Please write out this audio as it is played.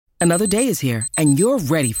Another day is here, and you're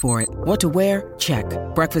ready for it. What to wear? Check.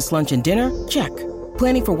 Breakfast, lunch, and dinner? Check.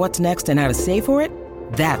 Planning for what's next and how to save for it?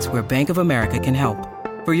 That's where Bank of America can help.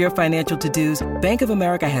 For your financial to-dos, Bank of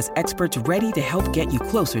America has experts ready to help get you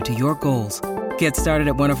closer to your goals. Get started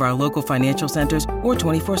at one of our local financial centers or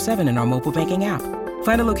 24/7 in our mobile banking app.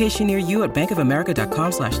 Find a location near you at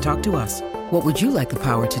bankofamerica.com/talktous. What would you like the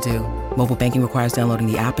power to do? Mobile banking requires downloading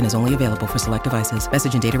the app and is only available for select devices.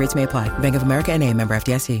 Message and data rates may apply. Bank of America N.A., member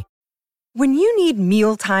FDIC. When you need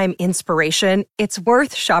mealtime inspiration, it's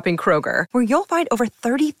worth shopping Kroger, where you'll find over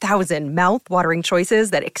 30,000 mouth-watering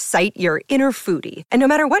choices that excite your inner foodie. And no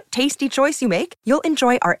matter what tasty choice you make, you'll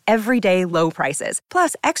enjoy our everyday low prices,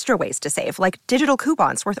 plus extra ways to save, like digital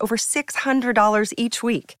coupons worth over $600 each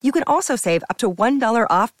week. You can also save up to $1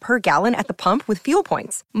 off per gallon at the pump with fuel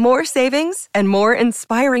points. More savings and more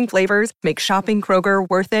inspiring flavors make shopping Kroger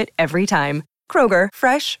worth it every time. Kroger,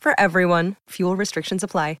 fresh for everyone. Fuel restrictions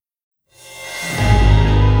apply.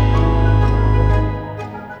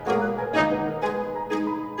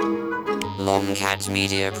 Longcat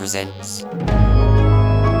Media presents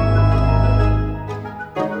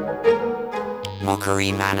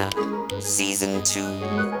Mockery Manor, Season 2,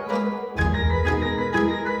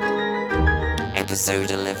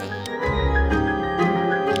 Episode 11,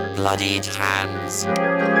 Bloodied Hands.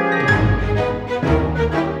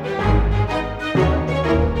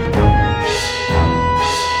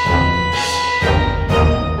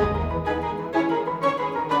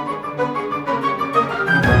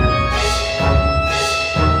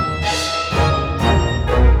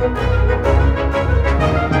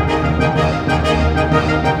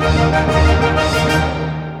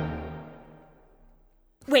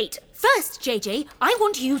 Wait, first, JJ, I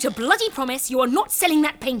want you to bloody promise you are not selling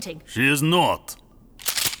that painting. She is not.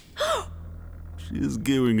 She is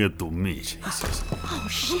giving it to me. Jesus. Oh,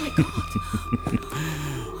 shit.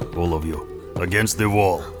 All of you, against the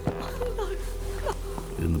wall.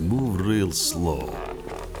 And move real slow.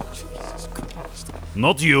 Jesus Christ.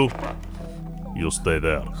 Not you. You stay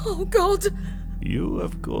there. Oh, God. You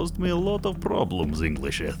have caused me a lot of problems,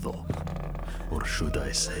 English Ethel. Or should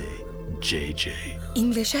I say, JJ.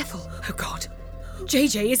 English Ethel? Oh, God.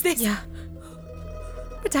 JJ, is this? Yeah.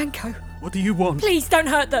 Boudanko. What do you want? Please don't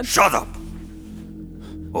hurt them. Shut up!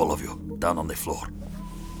 All of you, down on the floor.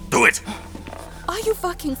 Do it! Are you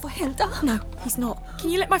fucking for Hilda? No, he's not.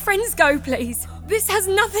 Can you let my friends go, please? This has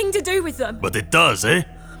nothing to do with them. But it does, eh?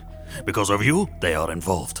 Because of you, they are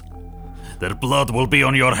involved. Their blood will be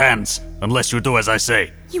on your hands, unless you do as I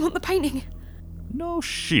say. You want the painting? No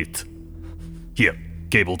shit. Here,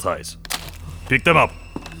 cable ties. Pick them up.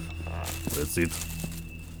 That's it.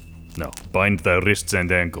 Now, bind their wrists and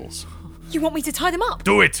ankles. You want me to tie them up?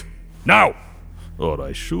 Do it! Now! Or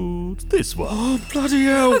I shoot this one. Oh, bloody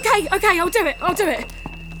hell! Okay, I'll do it.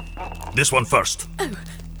 This one first. Oh,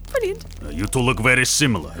 brilliant. You two look very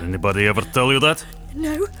similar. Anybody ever tell you that?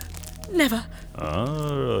 No, never.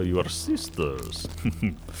 Ah, you are sisters.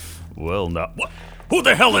 Well, now... What? Who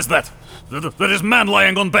the hell is that? That is man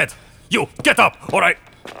lying on bed. You, get up, or I...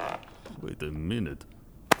 Wait a minute.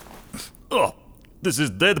 Oh, this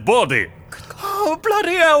is dead body. Oh,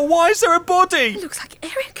 bloody hell, why is there a body? Looks like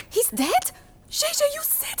Eric. He's dead? JJ, you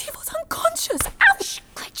said he was unconscious. Ouch,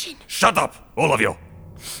 Gretchen. Shut up, all of you.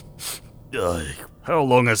 How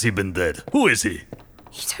long has he been dead? Who is he?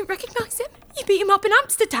 You don't recognize him? You beat him up in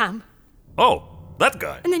Amsterdam. Oh, that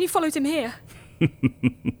guy. And then you followed him here.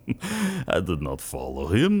 I did not follow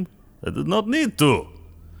him. I did not need to.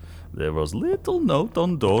 There was little note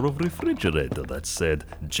on door of refrigerator that said,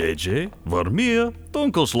 JJ, Vermeer,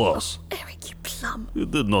 Donkelschloss. Oh, Eric, you plum. You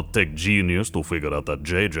did not take genius to figure out that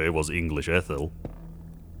JJ was English Ethel.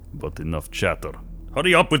 But enough chatter.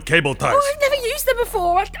 Hurry up with cable ties. Oh, I've never used them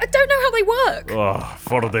before. I don't know how they work. Oh,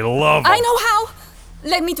 for the love of... I know how.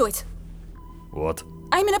 Let me do it. What?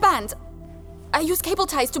 I'm in a band. I use cable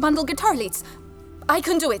ties to bundle guitar leads. I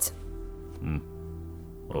can do it.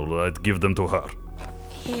 All right, give them to her.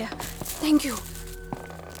 Here. Thank you.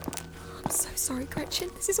 I'm so sorry,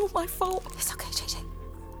 Gretchen. This is all my fault. It's okay, JJ.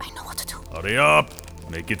 I know what to do. Hurry up.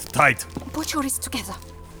 Make it tight. Put your wrists together.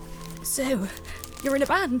 So, you're in a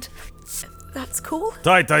band. That's cool.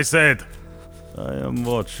 Tight, I said. I am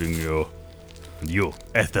watching you. And you,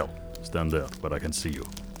 Ethel, stand there where I can see you.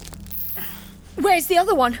 Where's the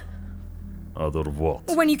other one? Other what?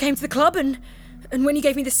 When you came to the club and when you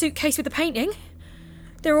gave me the suitcase with the painting.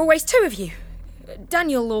 There were always two of you.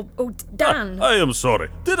 Daniel or Dan. I am sorry.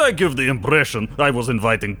 Did I give the impression I was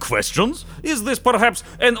inviting questions? Is this perhaps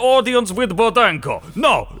an audience with Boudanko?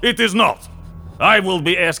 No, it is not. I will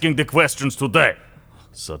be asking the questions today.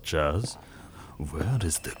 Such as, Where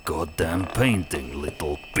is the goddamn painting,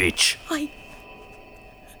 little bitch? I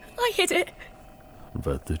hid it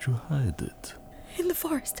Where did you hide it? in the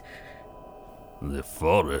forest, The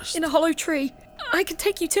forest? in a hollow tree. I can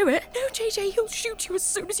take you to it. No, JJ, he'll shoot you as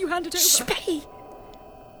soon as you hand it over. Shh, Betty!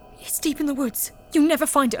 It's deep in the woods. You'll never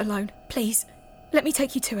find it alone. Please, let me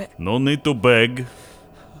take you to it. No need to beg.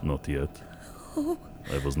 Not yet.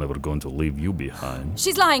 I was never going to leave you behind.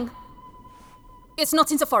 She's lying. It's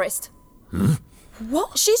not in the forest.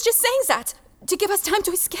 What? She's just saying that to give us time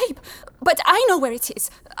to escape. But I know where it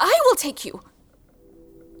is. I will take you.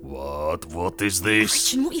 What? What is this?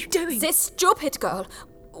 Christian, what are you doing? This stupid girl.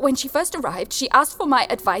 When she first arrived, she asked for my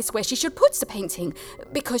advice where she should put the painting,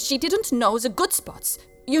 because she didn't know the good spots.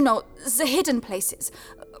 You know, the hidden places.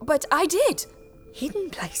 But I did. Hidden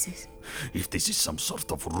places? If this is some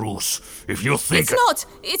sort of ruse, if you think...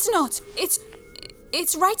 It's not.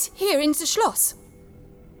 It's right here in the Schloss.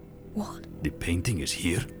 What? The painting is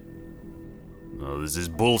here? No, this is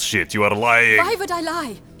bullshit. You are lying. Why would I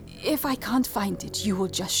lie? If I can't find it, you will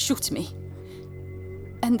just shoot me.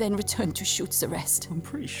 And then return to shoot the rest. I'm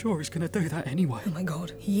pretty sure he's going to do that anyway. Oh my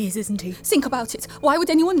god, he is, isn't he? Think about it. Why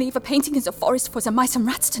would anyone leave a painting in the forest for the mice and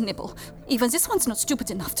rats to nibble? Even this one's not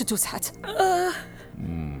stupid enough to do that.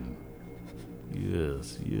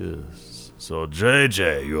 Yes. So,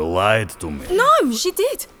 JJ, you lied to me. No! She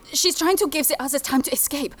did. She's trying to give the others time to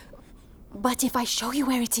escape. But if I show you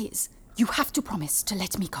where it is, you have to promise to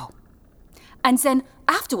let me go. And then,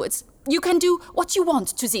 afterwards, you can do what you want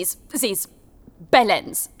to these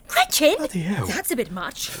bellends. Gretchen! Bloody hell. That's a bit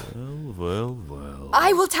much. Well.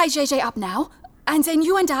 I will tie JJ up now, and then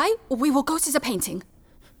you and we will go to the painting.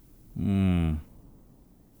 No.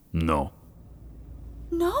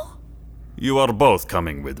 No? You are both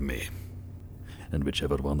coming with me. And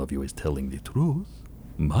whichever one of you is telling the truth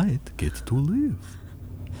might get to live.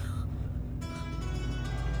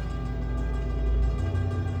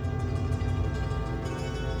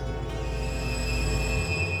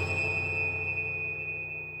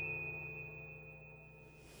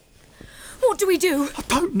 What do we do? I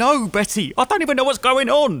don't know, Betty. I don't even know what's going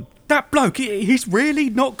on. That bloke, he's really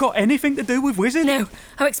not got anything to do with Wizard? No,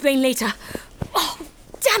 I'll explain later. Oh,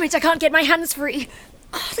 damn it, I can't get my hands free.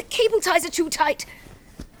 Oh, the cable ties are too tight.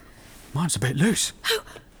 Mine's a bit loose. Oh,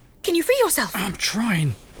 can you free yourself? I'm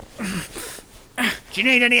trying. Do you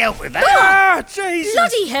need any help with that? Ah, Jesus!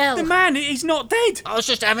 Bloody hell! The man, he's not dead. I was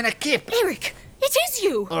just having a kip. Eric, it is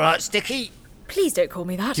you! All right, Sticky. Please don't call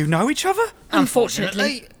me that. You know each other?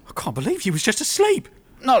 Unfortunately. I can't believe you was just asleep.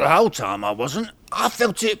 Not the whole time I wasn't. I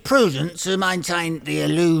felt it prudent to maintain the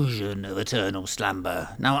illusion of eternal slumber.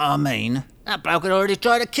 Know what I mean? That bloke had already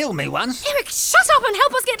tried to kill me once. Eric, shut up and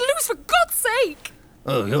help us get loose, for God's sake!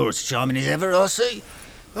 Oh, you're as charming as ever, I see.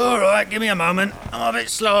 All right, give me a moment. I'm a bit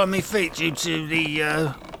slow on my feet due to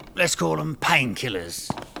the, let's call them painkillers.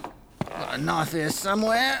 Got a knife here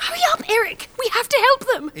somewhere. Hurry up, Eric! We have to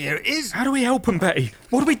help them! Here it is. How do we help him, Betty?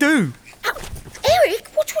 What do we do? Eric,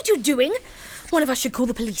 watch what you're doing. One of us should call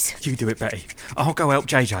the police. You do it, Betty. I'll go help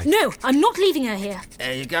JJ. No, I'm not leaving her here.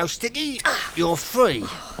 There you go, Sticky. You're free.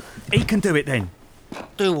 He can do it then.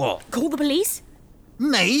 Do what? Call the police?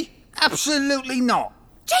 Me? Absolutely not.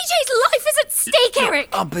 JJ's life is at stake, Eric!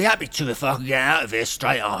 I'd be happy to if I could get out of here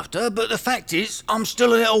straight after, but the fact is, I'm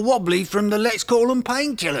still a little wobbly from the let's call them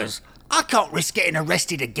painkillers. I can't risk getting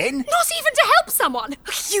arrested again. Not even to help someone!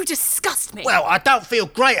 You disgust me. Well, I don't feel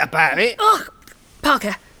great about it. Ugh.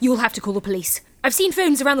 Parker, you'll have to call the police. I've seen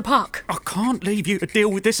phones around the park. I can't leave you to deal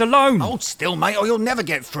with this alone. Hold still, mate, or you'll never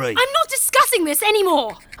get free. I'm not discussing this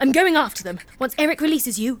anymore! I'm going after them. Once Eric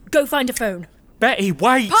releases you, go find a phone. Betty,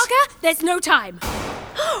 wait! Parker, there's no time.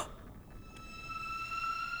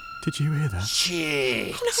 Did you hear that?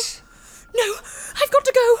 Shit. No, I've got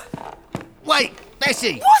to go. Wait,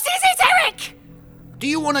 Bessie, What is it, Eric? do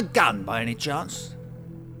you want a gun by any chance?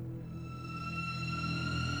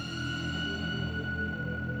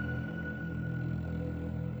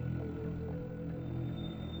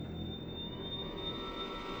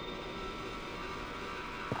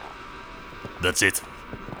 That's it.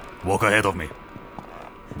 Walk ahead of me.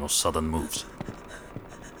 No sudden moves.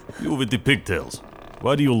 You with the pigtails.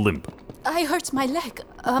 Why do you limp? I hurt my leg.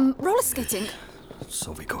 Roller skating.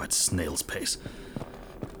 So we go at snail's pace.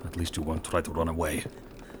 At least you won't try to run away.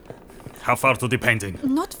 How far to the painting?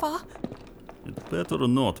 Not far. It better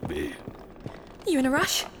not be. You in a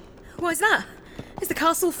rush? Why's that? Is the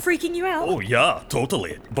castle freaking you out? Oh yeah,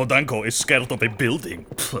 totally. Bodanko is scared of a building.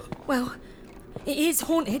 Pfft. Well, it is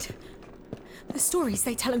haunted. The stories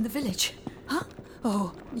they tell in the village. Huh?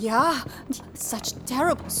 Oh, yeah. Such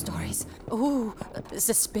terrible stories. Oh,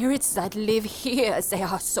 the spirits that live here, they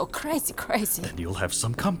are so crazy. Then you'll have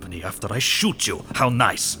some company after I shoot you. How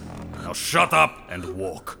nice. Now shut up and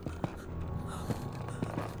walk.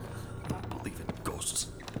 Don't believe in ghosts.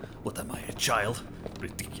 What am I, a child?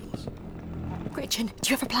 Ridiculous. Gretchen,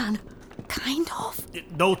 do you have a plan? Kind of.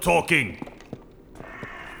 No talking.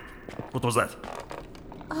 What was that?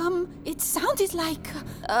 It sounded like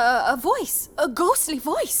a voice. A ghostly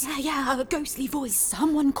voice. Yeah, a ghostly voice.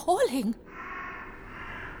 Someone calling.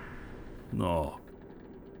 No,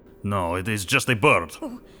 it is just a bird.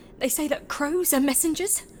 Oh, they say that crows are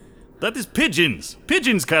messengers? That is pigeons.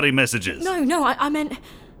 Pigeons carry messages. No, I meant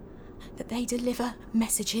that they deliver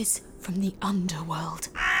messages from the underworld.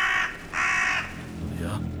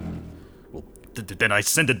 Yeah? Well, then I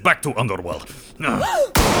send it back to Underworld.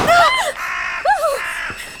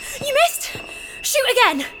 You missed! Shoot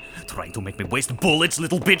again! Trying to make me waste bullets,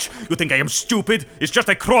 little bitch? You think I am stupid? It's just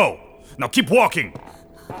a crow. Now keep walking.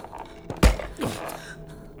 My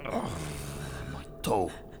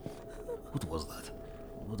toe. What was that?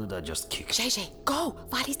 What did I just kick? JJ, go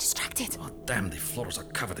while he's distracted. Oh, damn, the floors are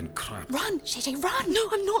covered in crap. Run, JJ, run! No,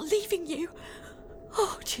 I'm not leaving you.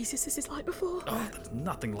 Oh, Jesus, this is like before. Oh, there's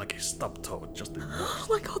nothing like a stub toe. It's just the worst. Oh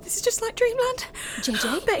my God, this is just like Dreamland.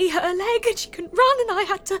 JJ? Betty hurt her leg and she couldn't run and I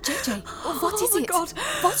had to... JJ, what is Oh my it? God.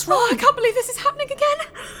 What's wrong? Oh, I can't believe this is happening again.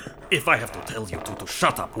 If I have to tell you to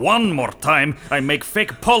shut up one more time, I make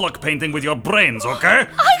fake Pollock painting with your brains, okay?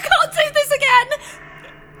 I can't do this again.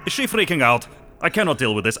 Is she freaking out? I cannot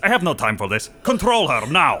deal with this. I have no time for this. Control her,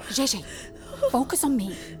 now! JJ, focus on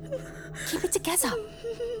me. Keep it together.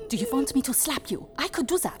 Do you want me to slap you? I could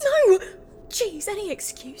do that. No. Jeez, any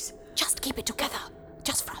excuse. Just keep it together.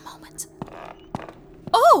 Just for a moment.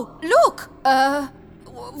 Oh, look!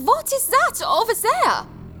 What is that over there?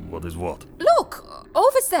 What is what? Look,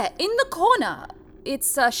 over there, in the corner.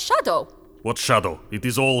 It's a shadow. What shadow? It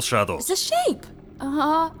is all shadows. The shape.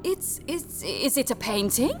 Is it a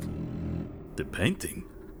painting? The painting?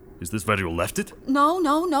 Is this where you left it? No.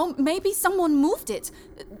 Maybe someone moved it.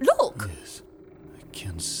 Look. Yes, I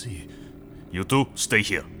can see. You two, stay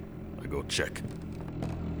here. I go check.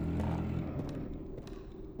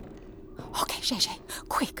 Okay, JJ,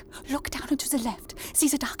 quick. Look down and to the left. See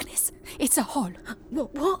the darkness? It's a hole.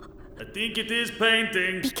 What? I think it is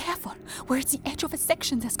painting. Be careful. We're at the edge of a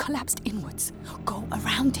section that's collapsed inwards. Go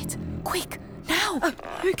around it. Quick, now. Oh,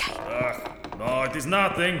 okay. No, it is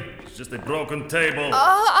nothing. It's just a broken table.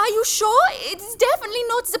 Are you sure? It's definitely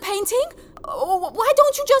not the painting? Why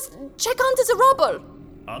don't you just check under the rubble?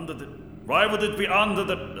 Under the... Why would it be under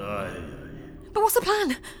the... But what's the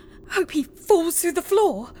plan? Hope he falls through the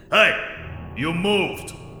floor. Hey! You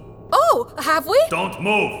moved. Oh, have we? Don't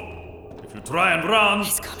move. If you try and run,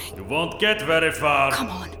 He's coming. you won't get very far. Come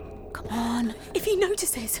on. If he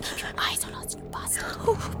notices. Keep your eyes on us, you bastard.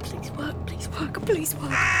 Oh, please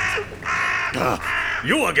work.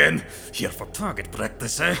 You again? Here for target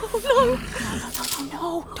practice, eh? No.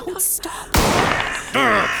 Don't stop.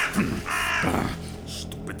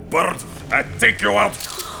 Stupid bird! I take you out!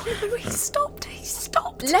 No, he stopped.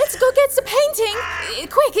 Let's go get the painting.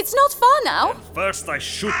 Quick, it's not far now. First I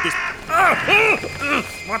shoot this...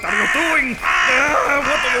 What are you doing?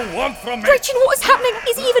 What do you want from me? Gretchen, what is happening?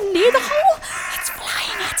 Is he even near the hole? It's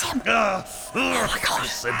flying at him. I'll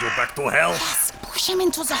send you back to hell. Yes, push him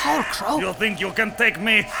into the hole, Crow. You think you can take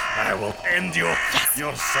me? I will end you. Yes.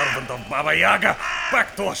 Your servant of Baba Yaga.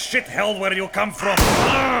 Back to a shit hell where you come from.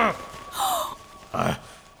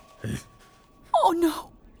 Oh no.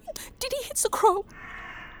 Did he hit the crow?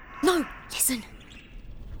 No, listen.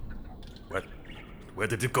 Where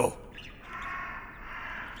did it go?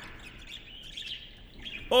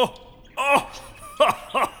 Oh!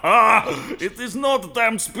 It is not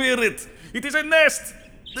damn spirit. It is a nest.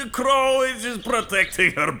 The crow is just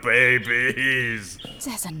protecting her babies.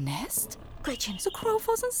 There's a nest? Gretchen, The crow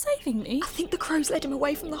wasn't saving me. I think the crows led him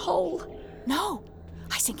away from the hole. No,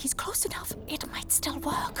 I think he's close enough. It might still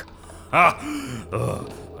work. I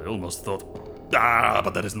almost thought...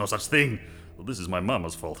 but there is no such thing. Well, this is my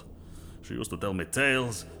mama's fault. She used to tell me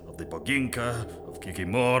tales of the Boginka, of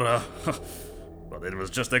Kikimora. But it was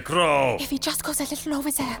just a crow. If he just goes a little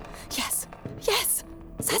over there. Yes,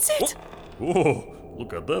 that's it. Oh,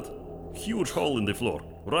 look at that. Huge hole in the floor.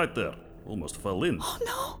 Right there. Almost fell in. Oh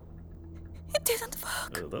no, it didn't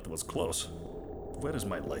work. That was close. Where is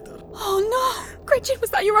my lighter? Oh no. Gretchen, was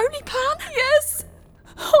that your only plan? Yes.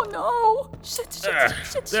 Oh no. Shit.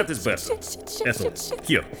 That is better. Ethel,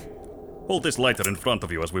 here. Hold this lighter in front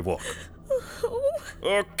of you as we walk.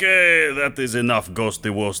 Okay, that is enough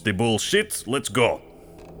ghosty-wosty bullshit. Let's go.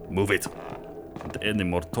 Move it. And any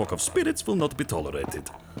more talk of spirits will not be tolerated.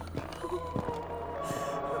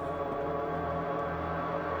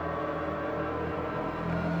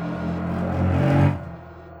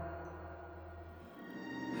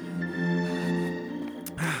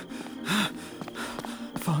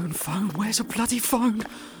 Phone, where's a bloody phone?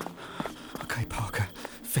 Okay, Parker,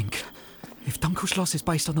 think. If Dunkelschloss is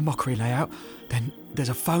based on the Mockery layout, then there's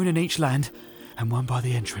a phone in each land and one by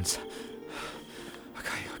the entrance.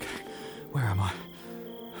 Okay, where am I?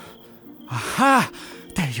 Aha!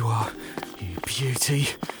 There you are, you beauty.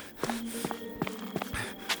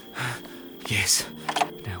 Yes,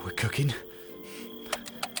 now we're cooking.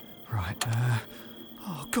 Right,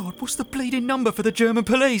 oh God, what's the bleeding number for the German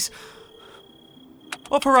police?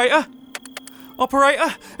 Operator?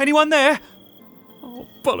 Operator? Anyone there? Oh,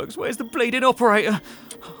 bollocks, where's the bleeding operator?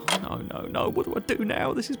 Oh, no, what do I do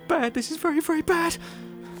now? This is bad, this is very, very bad.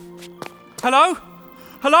 Hello?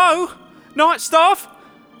 Hello? Night staff?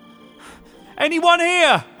 Anyone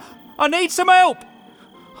here? I need some help!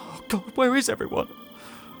 Oh, God, where is everyone?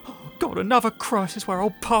 Oh, God, another crisis where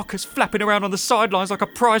old Parker's flapping around on the sidelines like a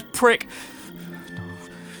prize prick.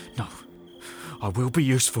 No, I will be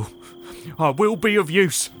useful. I will be of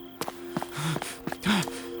use.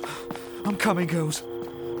 I'm coming, girls.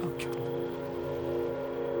 I'm coming.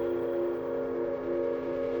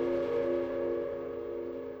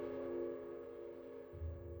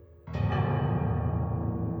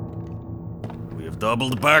 We have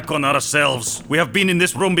doubled back on ourselves. We have been in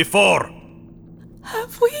this room before.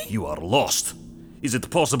 Have we? You are lost. Is it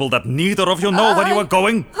possible that neither of you know where you are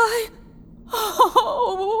going?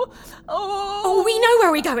 Oh, we know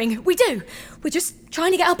where we're going. We do. We're just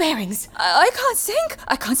trying to get our bearings. I can't think.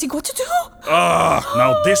 I can't think what to do.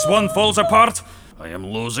 Now this one falls apart. I am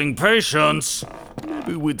losing patience.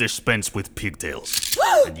 Maybe we dispense with pigtails.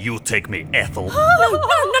 And you take me, Ethel.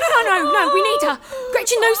 No. We need her.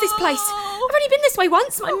 Gretchen knows this place. I've only been this way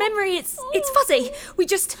once. My memory, it's fuzzy. We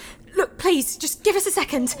just... Look, please, just give us a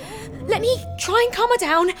second. Let me try and calm her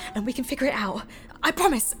down and we can figure it out. I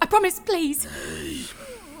promise, please.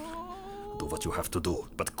 Do what you have to do,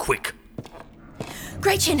 but quick.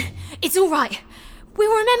 Gretchen, it's all right.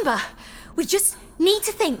 We'll remember. We just need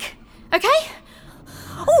to think, okay?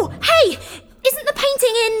 Oh, hey! Isn't the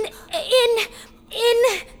painting in...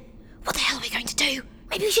 What the hell are we going to do?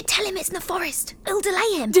 Maybe we should tell him it's in the forest. It'll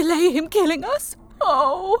delay him. Delay him killing us?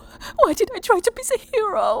 Oh, why did I try to be the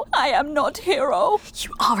hero? I am not hero.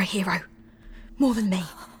 You are a hero. More than me.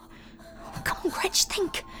 Come on, Gretch,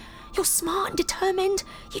 think. You're smart and determined.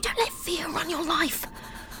 You don't let fear run your life.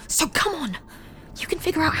 So come on. You can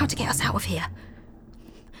figure out how to get us out of here.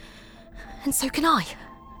 And so can I.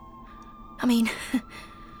 I mean,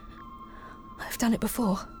 I've done it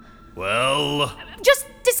before. Well... Just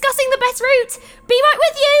discussing the best route. Be right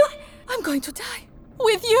with you. I'm going to die.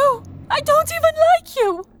 With you. I don't even like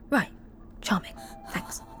you. Right. Charming.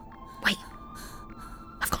 Thanks. Wait.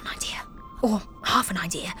 I've got an idea. Or half an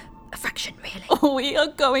idea. A fraction, really. We are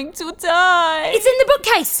going to die. It's in the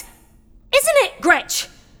bookcase. Isn't it, Gretch?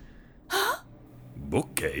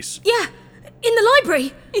 Bookcase? Yeah. In the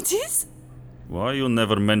library. It is? Why you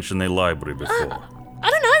never mention a library before? I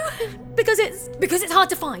don't know. Because it's hard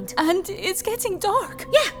to find. And it's getting dark.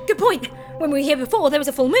 Yeah, good point. When we were here before, there was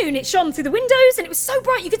a full moon. It shone through the windows, and it was so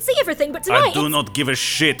bright you could see everything. But tonight, I do not give a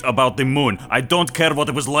shit about the moon. I don't care what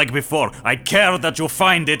it was like before. I care that you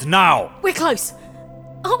find it now. We're close.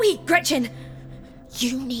 Aren't we, Gretchen?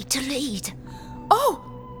 You need to lead. Oh,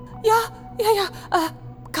 yeah.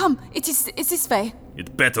 Come, it is this way.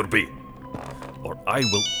 It better be. Or I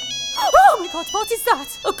will... Oh my God, what is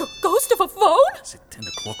that? A ghost of a phone? Is it 10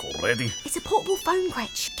 o'clock already? It's a portable phone,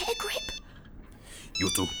 Gretch. Get a grip. You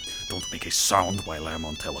two, don't make a sound while I'm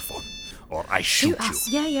on telephone. Or I shoot you. Us.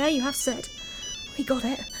 Yeah, you have said. We got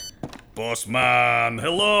it. Bossman,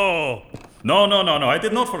 hello! No, I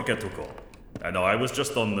did not forget to call. I know, I was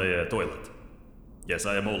just on the toilet. Yes,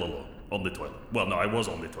 I am all alone. On the toilet. Well, no, I was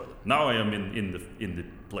on the toilet. Now I am in the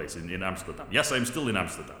place, in Amsterdam. Yes, I am still in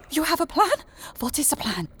Amsterdam. You have a plan? What is the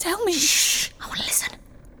plan? Tell me. Shh! I want to listen.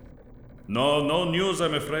 No news,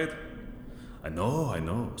 I'm afraid. I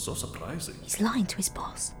know. So surprising. He's lying to his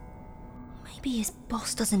boss. Maybe his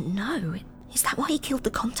boss doesn't know. Is that why he killed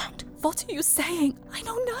the contact? What are you saying? I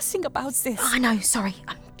know nothing about this. I know, sorry.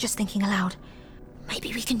 I'm just thinking aloud.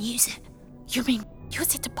 Maybe we can use it. You mean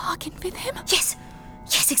use it to bargain with him? Yes,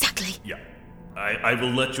 exactly. Yeah. I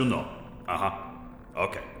will let you know.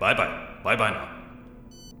 Okay, bye-bye. Bye-bye now.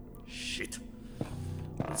 Shit.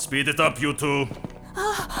 Let's speed it up, you two.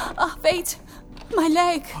 Wait. My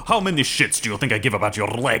leg. How many shits do you think I give about your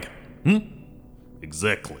leg?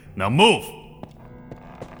 Exactly. Now move!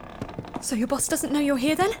 So your boss doesn't know you're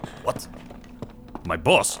here then? What? My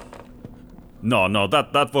boss? No,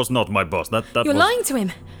 that was not my boss. That You're was... lying to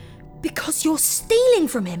him. Because you're stealing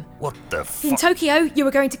from him. What the In fuck? Tokyo, you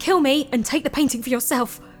were going to kill me and take the painting for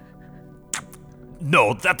yourself.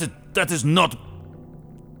 No, that is not...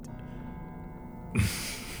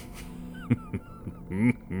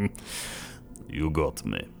 You got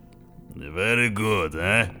me. Very good,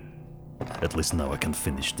 eh? At least now I can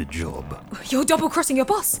finish the job. You're double-crossing your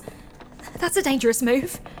boss. That's a dangerous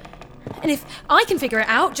move. And if I can figure it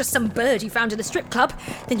out, just some bird you found in a strip club,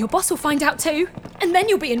 then your boss will find out too, and then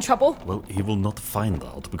you'll be in trouble. Well, he will not find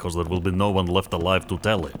out, because there will be no one left alive to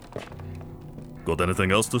tell him. Got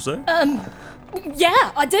anything else to say?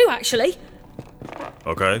 Yeah, I do actually.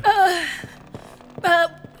 Okay.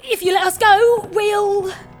 If you let us go,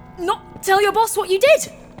 we'll not tell your boss what you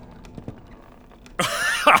did.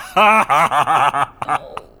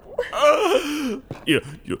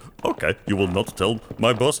 Okay, you will not tell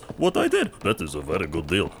my boss what I did. That is a very good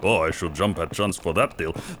deal. Oh, I should jump at chance for that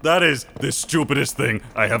deal. That is the stupidest thing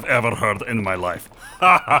I have ever heard in my life.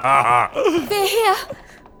 They're here.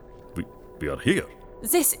 We are here.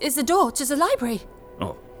 This is the door to the library.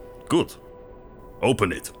 Oh, good.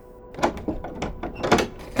 Open it.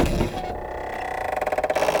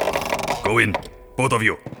 Go in, both of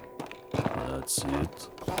you. That's it.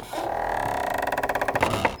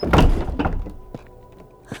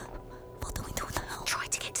 What do we do now? Try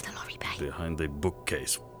to get to the lorry bay. Behind a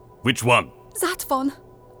bookcase. Which one? That one.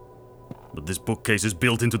 But this bookcase is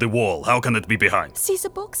built into the wall. How can it be behind? See the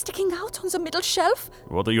book sticking out on the middle shelf?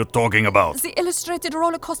 What are you talking about? The illustrated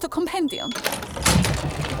roller coaster compendium.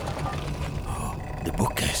 The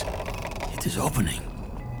bookcase. It is opening.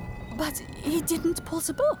 But he didn't pull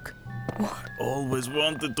the book. Always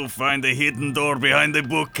wanted to find a hidden door behind the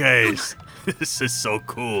bookcase. This is so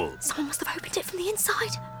cool. Someone must have opened it from the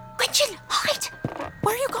inside. Gretchen, hide!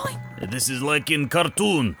 Where are you going? This is like in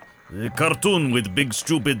cartoon. A cartoon with big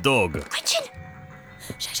stupid dog. Gretchen!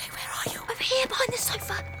 Shay, where are you? Over here, behind the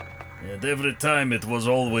sofa. And every time it was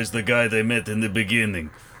always the guy they met in the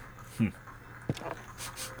beginning.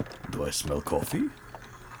 Do I smell coffee?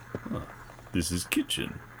 Ah, this is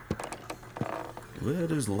kitchen.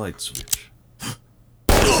 Where is light switch?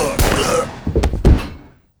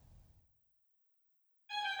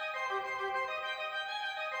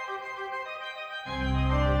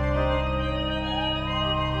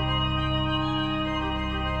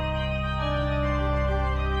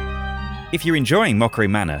 If you're enjoying Mockery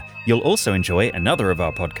Manor, you'll also enjoy another of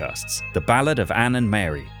our podcasts, The Ballad of Anne and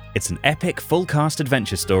Mary. It's an epic, full-cast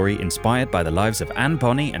adventure story inspired by the lives of Anne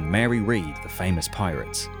Bonny and Mary Read, the famous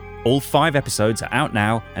pirates. All 5 episodes are out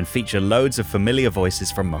now and feature loads of familiar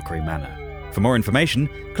voices from Mockery Manor. For more information,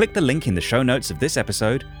 click the link in the show notes of this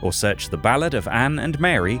episode or search The Ballad of Anne and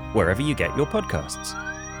Mary wherever you get your podcasts.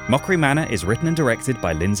 Mockery Manor is written and directed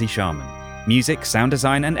by Lindsay Sharman. Music, sound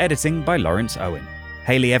design and editing by Lawrence Owen.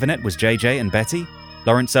 Hayley Evernett was JJ and Betty,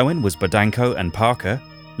 Lawrence Owen was Bodanko and Parker,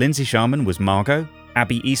 Lindsay Sharman was Margot,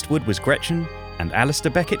 Abby Eastwood was Gretchen, and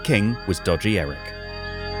Alistair Beckett King was Dodgy Eric.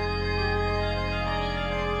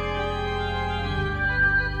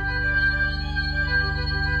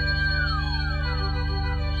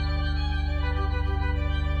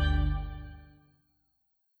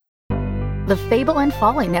 The Fable and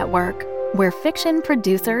Folly Network, where fiction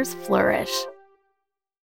producers flourish.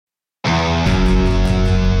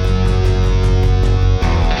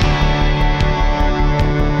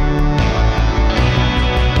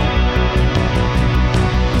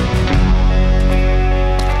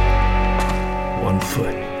 One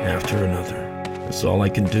foot after another. That's all I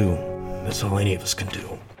can do. That's all any of us can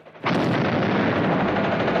do.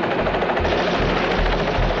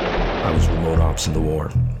 I was remote ops in the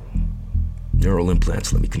war. Neural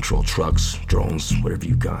implants let me control trucks, drones, whatever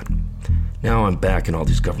you got. Now I'm back and all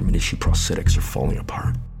these government-issue prosthetics are falling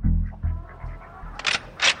apart.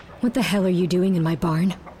 What the hell are you doing in my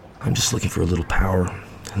barn? I'm just looking for a little power,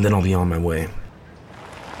 and then I'll be on my way.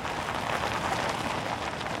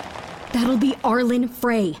 That'll be Arlen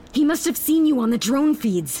Frey. He must have seen you on the drone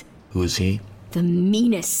feeds. Who is he? The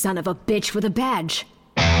meanest son of a bitch with a badge.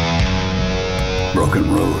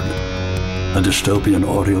 Broken Road, a dystopian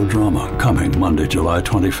audio drama coming Monday, July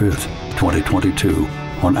 25th, 2022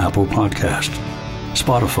 on Apple Podcast,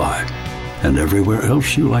 Spotify, and everywhere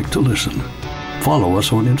else you like to listen. Follow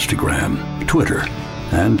us on Instagram, Twitter,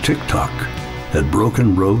 and TikTok at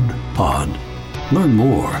Broken Road Pod. Learn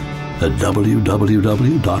more at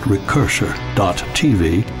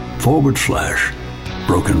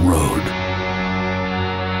www.recursor.tv/Broken Road.